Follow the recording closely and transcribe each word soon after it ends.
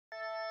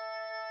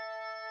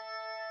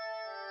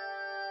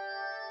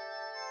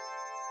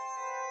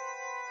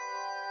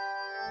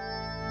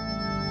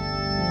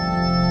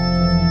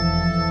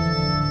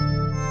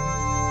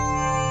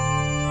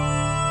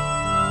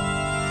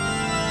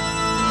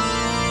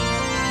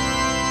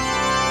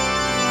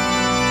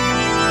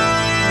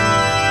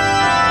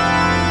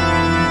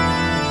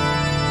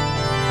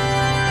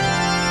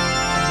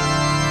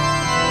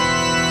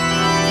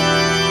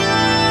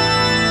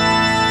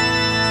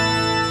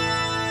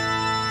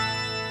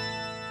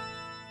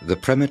The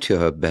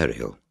premature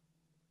burial.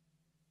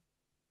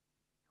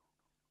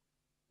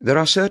 There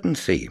are certain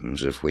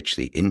themes of which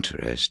the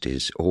interest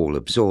is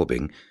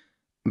all-absorbing,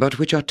 but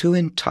which are too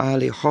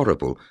entirely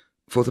horrible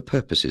for the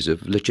purposes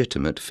of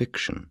legitimate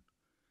fiction.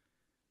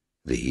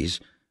 These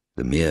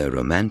the mere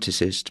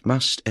romanticist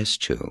must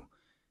eschew,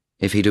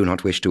 if he do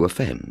not wish to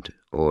offend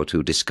or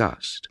to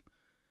disgust.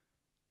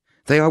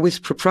 They are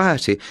with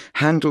propriety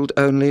handled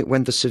only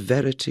when the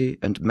severity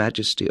and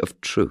majesty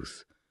of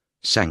truth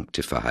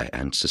sanctify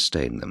and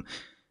sustain them.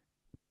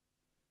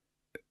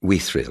 We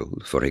thrill,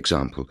 for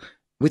example,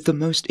 with the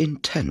most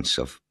intense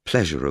of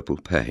pleasurable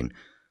pain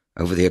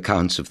over the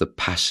accounts of the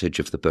passage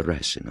of the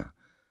Beresina,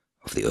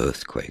 of the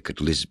earthquake at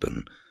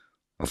Lisbon,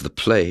 of the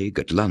plague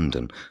at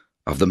London,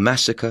 of the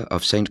massacre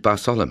of St.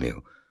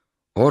 Bartholomew,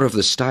 or of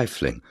the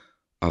stifling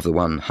of the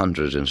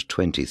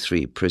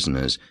 123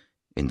 prisoners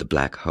in the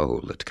Black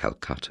Hole at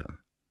Calcutta.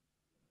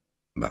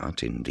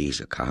 But in these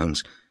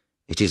accounts,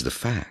 it is the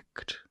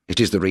fact, it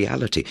is the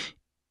reality,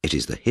 it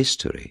is the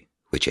history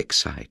which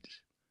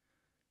excites.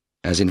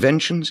 As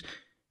inventions,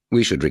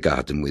 we should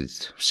regard them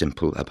with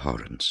simple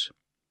abhorrence.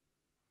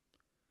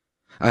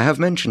 I have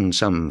mentioned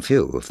some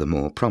few of the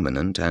more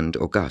prominent and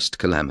august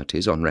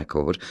calamities on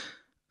record,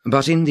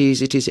 but in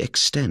these it is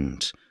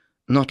extent,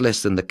 not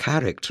less than the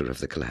character of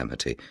the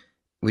calamity,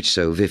 which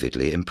so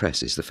vividly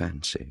impresses the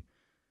fancy.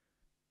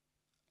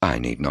 I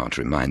need not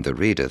remind the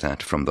reader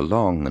that from the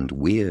long and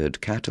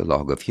weird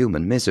catalogue of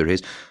human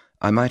miseries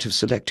I might have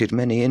selected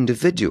many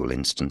individual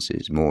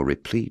instances more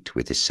replete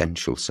with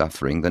essential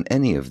suffering than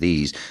any of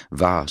these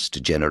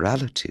vast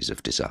generalities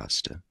of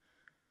disaster.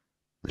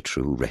 The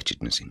true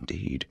wretchedness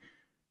indeed,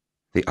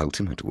 the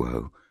ultimate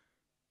woe,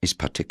 is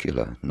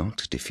particular,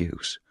 not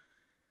diffuse.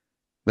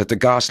 That the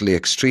ghastly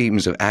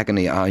extremes of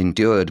agony are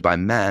endured by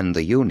man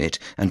the unit,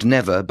 and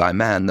never by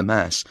man the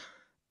mass,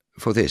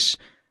 for this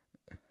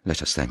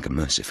let us thank a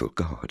merciful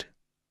God.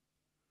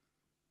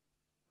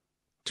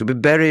 To be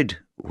buried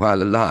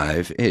while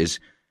alive is,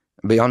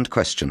 beyond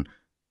question,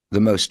 the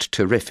most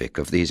terrific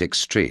of these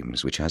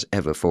extremes which has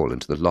ever fallen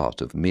to the lot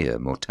of mere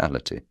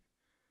mortality.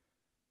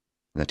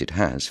 That it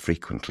has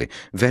frequently,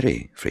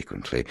 very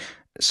frequently,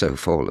 so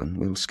fallen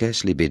will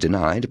scarcely be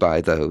denied by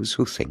those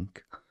who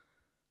think.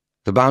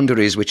 The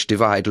boundaries which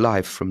divide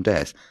life from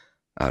death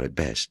are at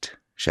best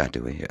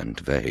shadowy and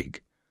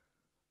vague.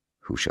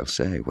 Who shall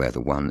say where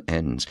the one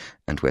ends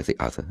and where the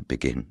other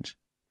begins?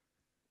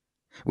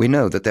 We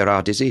know that there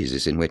are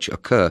diseases in which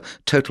occur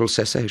total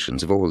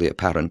cessations of all the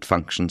apparent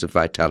functions of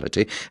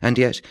vitality, and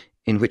yet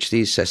in which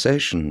these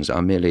cessations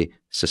are merely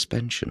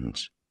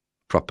suspensions,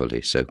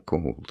 properly so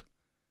called.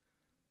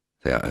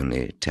 They are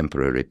only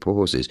temporary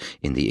pauses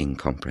in the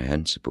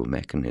incomprehensible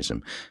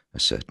mechanism. A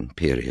certain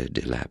period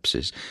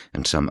elapses,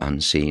 and some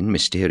unseen,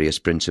 mysterious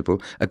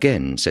principle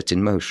again sets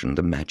in motion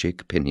the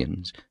magic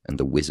pinions and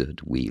the wizard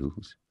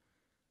wheels.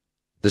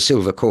 The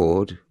silver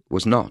cord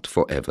was not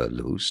for ever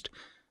loosed,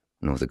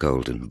 nor the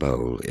golden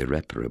bowl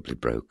irreparably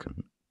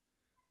broken.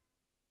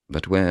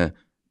 But where,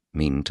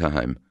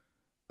 meantime,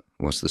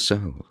 was the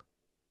soul?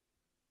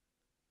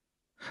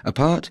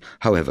 Apart,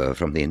 however,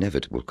 from the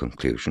inevitable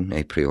conclusion,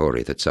 a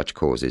priori, that such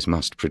causes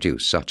must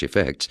produce such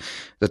effects,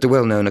 that the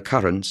well-known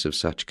occurrence of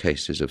such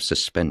cases of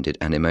suspended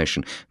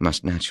animation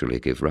must naturally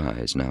give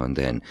rise, now and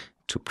then,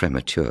 to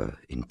premature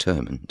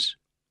interments.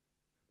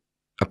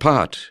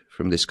 Apart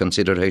from this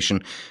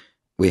consideration,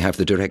 we have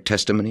the direct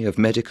testimony of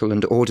medical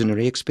and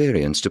ordinary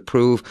experience to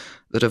prove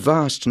that a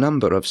vast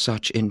number of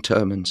such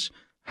interments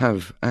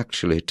have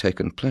actually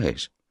taken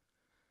place.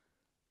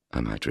 I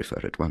might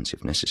refer at once,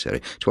 if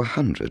necessary, to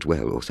 100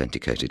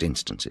 well-authenticated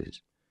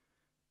instances.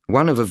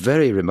 One of a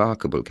very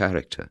remarkable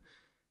character,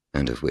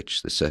 and of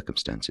which the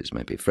circumstances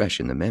may be fresh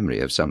in the memory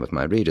of some of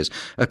my readers,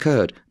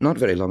 occurred not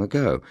very long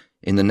ago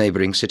in the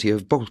neighbouring city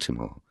of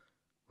Baltimore,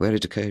 where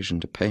it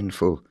occasioned a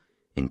painful,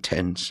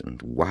 intense,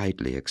 and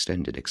widely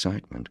extended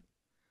excitement.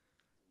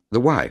 The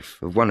wife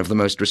of one of the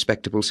most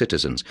respectable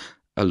citizens,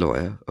 a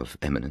lawyer of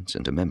eminence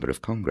and a member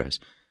of Congress,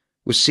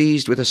 was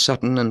seized with a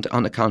sudden and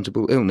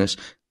unaccountable illness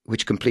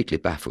which completely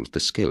baffled the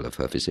skill of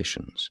her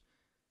physicians.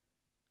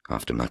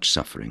 After much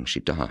suffering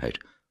she died,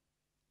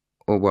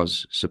 or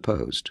was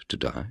supposed to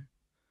die.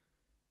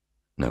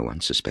 No one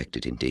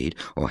suspected, indeed,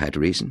 or had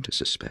reason to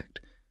suspect,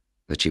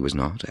 that she was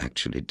not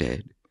actually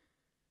dead.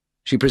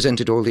 She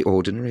presented all the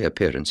ordinary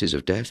appearances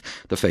of death.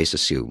 The face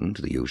assumed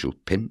the usual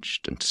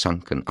pinched and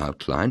sunken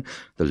outline,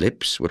 the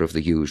lips were of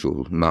the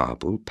usual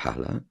marble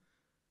pallor,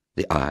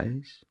 the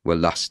eyes were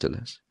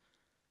lustreless,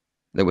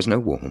 there was no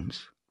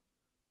warmth,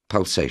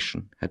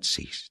 pulsation had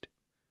ceased.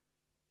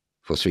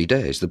 For 3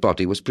 days the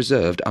body was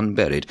preserved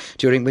unburied,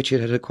 during which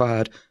it had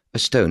acquired a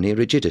stony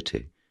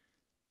rigidity.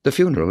 The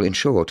funeral, in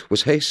short,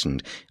 was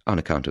hastened on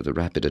account of the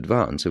rapid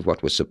advance of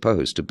what was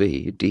supposed to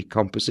be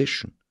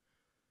decomposition.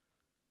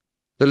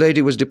 The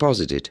lady was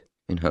deposited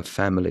in her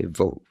family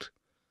vault,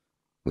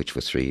 which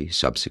for 3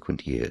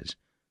 subsequent years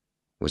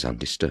was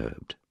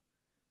undisturbed.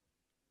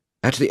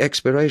 At the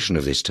expiration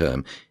of this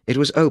term, it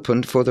was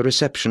opened for the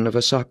reception of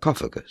a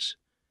sarcophagus.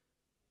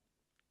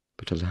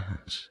 But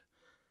alas,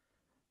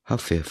 How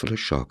fearful a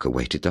shock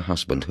awaited the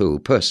husband who,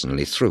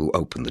 personally, threw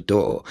open the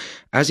door.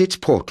 As its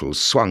portals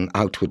swung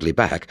outwardly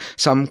back,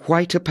 some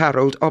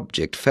white-apparelled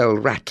object fell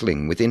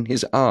rattling within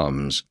his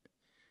arms.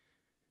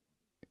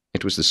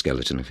 It was the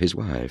skeleton of his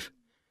wife,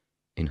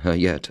 in her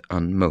yet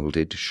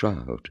unmoulded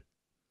shroud.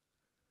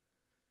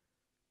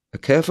 A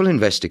careful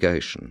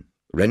investigation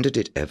rendered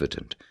it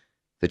evident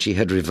that she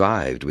had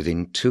revived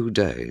within 2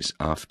 days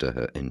after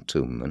her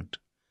entombment,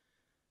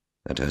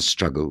 that her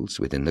struggles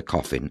within the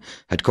coffin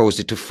had caused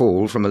it to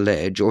fall from a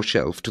ledge or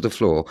shelf to the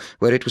floor,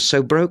 where it was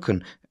so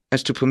broken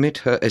as to permit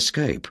her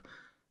escape.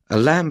 A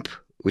lamp,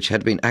 which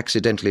had been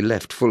accidentally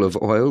left full of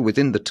oil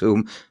within the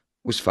tomb,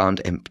 was found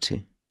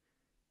empty.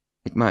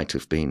 It might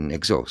have been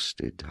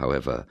exhausted,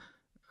 however,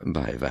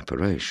 by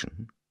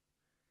evaporation.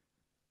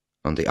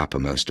 On the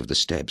uppermost of the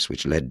steps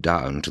which led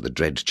down to the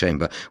dread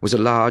chamber was a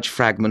large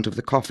fragment of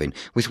the coffin,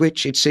 with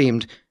which it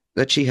seemed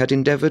that she had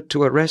endeavoured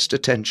to arrest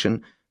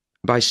attention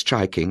by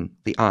striking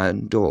the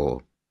iron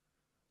door.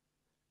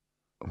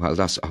 While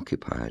thus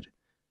occupied,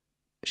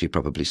 she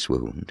probably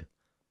swooned,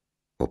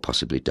 or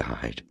possibly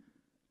died,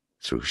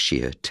 through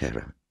sheer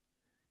terror.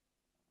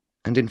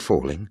 And in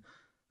falling,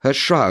 her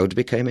shroud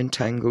became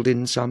entangled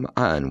in some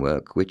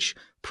ironwork which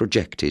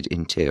projected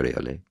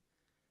interiorly.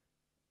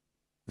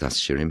 Thus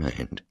she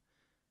remained,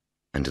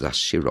 and thus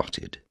she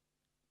rotted,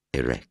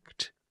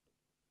 erect.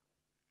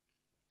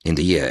 In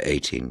the year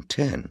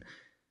 1810,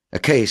 a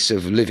case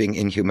of living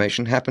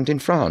inhumation happened in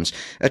France,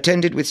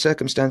 attended with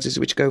circumstances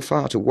which go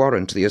far to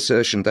warrant the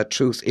assertion that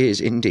truth is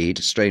indeed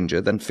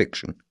stranger than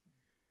fiction.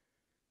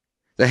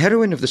 The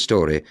heroine of the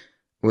story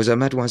was a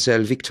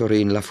Mademoiselle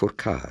Victorine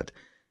Lafourcade,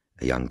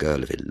 a young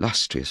girl of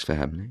illustrious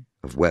family,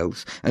 of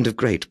wealth, and of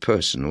great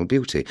personal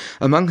beauty.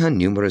 Among her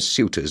numerous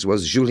suitors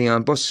was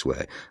Julien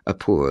Bossuet, a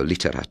poor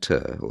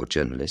litterateur or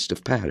journalist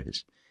of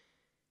Paris.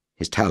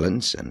 His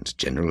talents and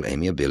general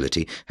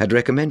amiability had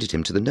recommended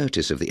him to the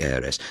notice of the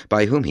heiress,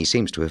 by whom he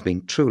seems to have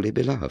been truly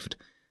beloved.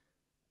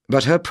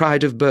 But her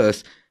pride of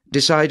birth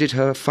decided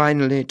her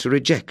finally to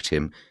reject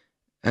him,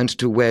 and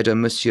to wed a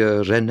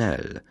Monsieur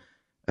Renel,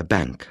 a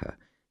banker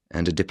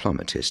and a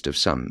diplomatist of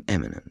some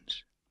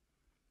eminence.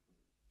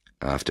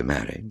 After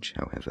marriage,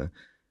 however,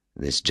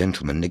 this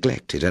gentleman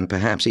neglected and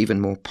perhaps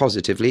even more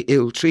positively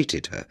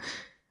ill-treated her.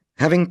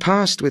 Having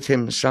passed with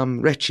him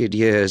some wretched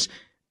years,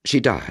 she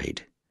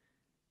died.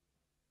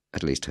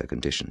 At least her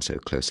condition so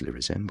closely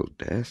resembled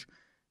death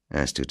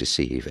as to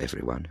deceive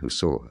everyone who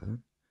saw her.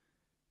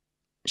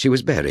 She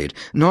was buried,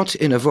 not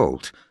in a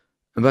vault,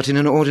 but in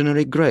an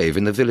ordinary grave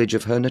in the village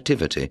of her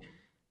nativity.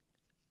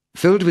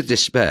 Filled with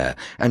despair,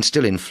 and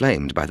still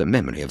inflamed by the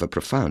memory of a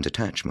profound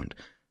attachment,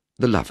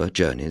 the lover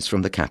journeys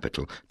from the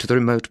capital to the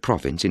remote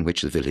province in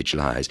which the village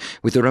lies,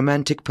 with the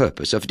romantic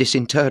purpose of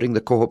disinterring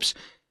the corpse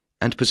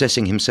and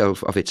possessing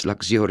himself of its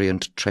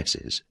luxuriant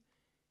tresses.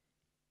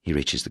 He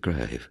reaches the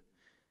grave.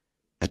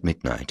 At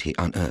midnight he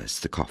unearths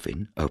the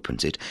coffin,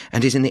 opens it,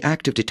 and is in the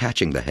act of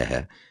detaching the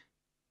hair,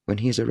 when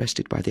he is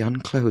arrested by the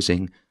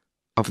unclosing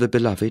of the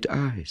beloved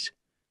eyes.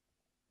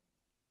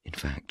 In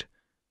fact,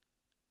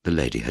 the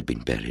lady had been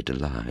buried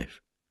alive.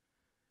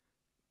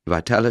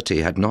 Vitality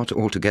had not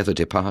altogether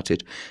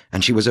departed,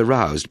 and she was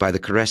aroused by the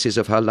caresses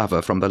of her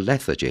lover from the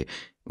lethargy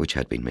which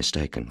had been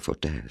mistaken for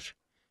death.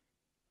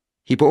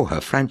 He bore her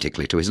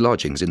frantically to his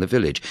lodgings in the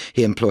village.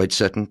 He employed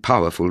certain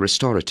powerful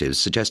restoratives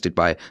suggested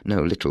by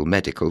no little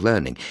medical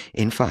learning.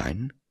 In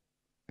fine,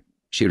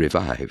 she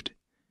revived.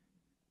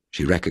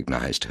 She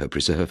recognized her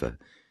preserver.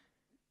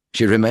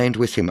 She remained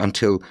with him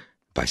until,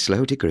 by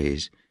slow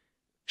degrees,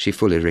 she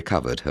fully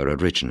recovered her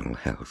original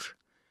health.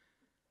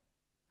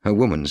 Her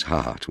woman's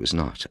heart was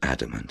not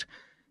adamant,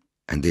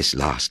 and this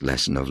last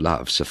lesson of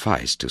love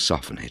sufficed to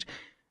soften it.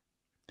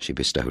 She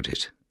bestowed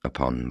it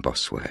upon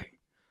Bossuet.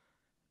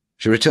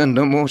 She returned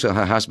no more to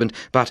her husband,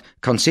 but,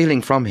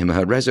 concealing from him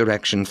her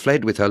resurrection,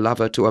 fled with her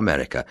lover to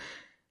America.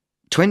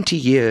 20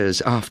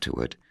 years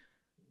afterward,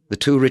 the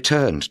two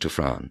returned to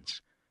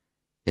France,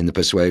 in the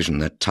persuasion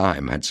that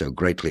time had so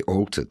greatly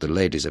altered the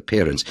lady's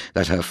appearance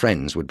that her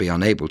friends would be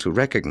unable to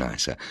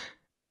recognize her.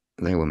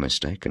 They were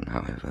mistaken,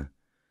 however.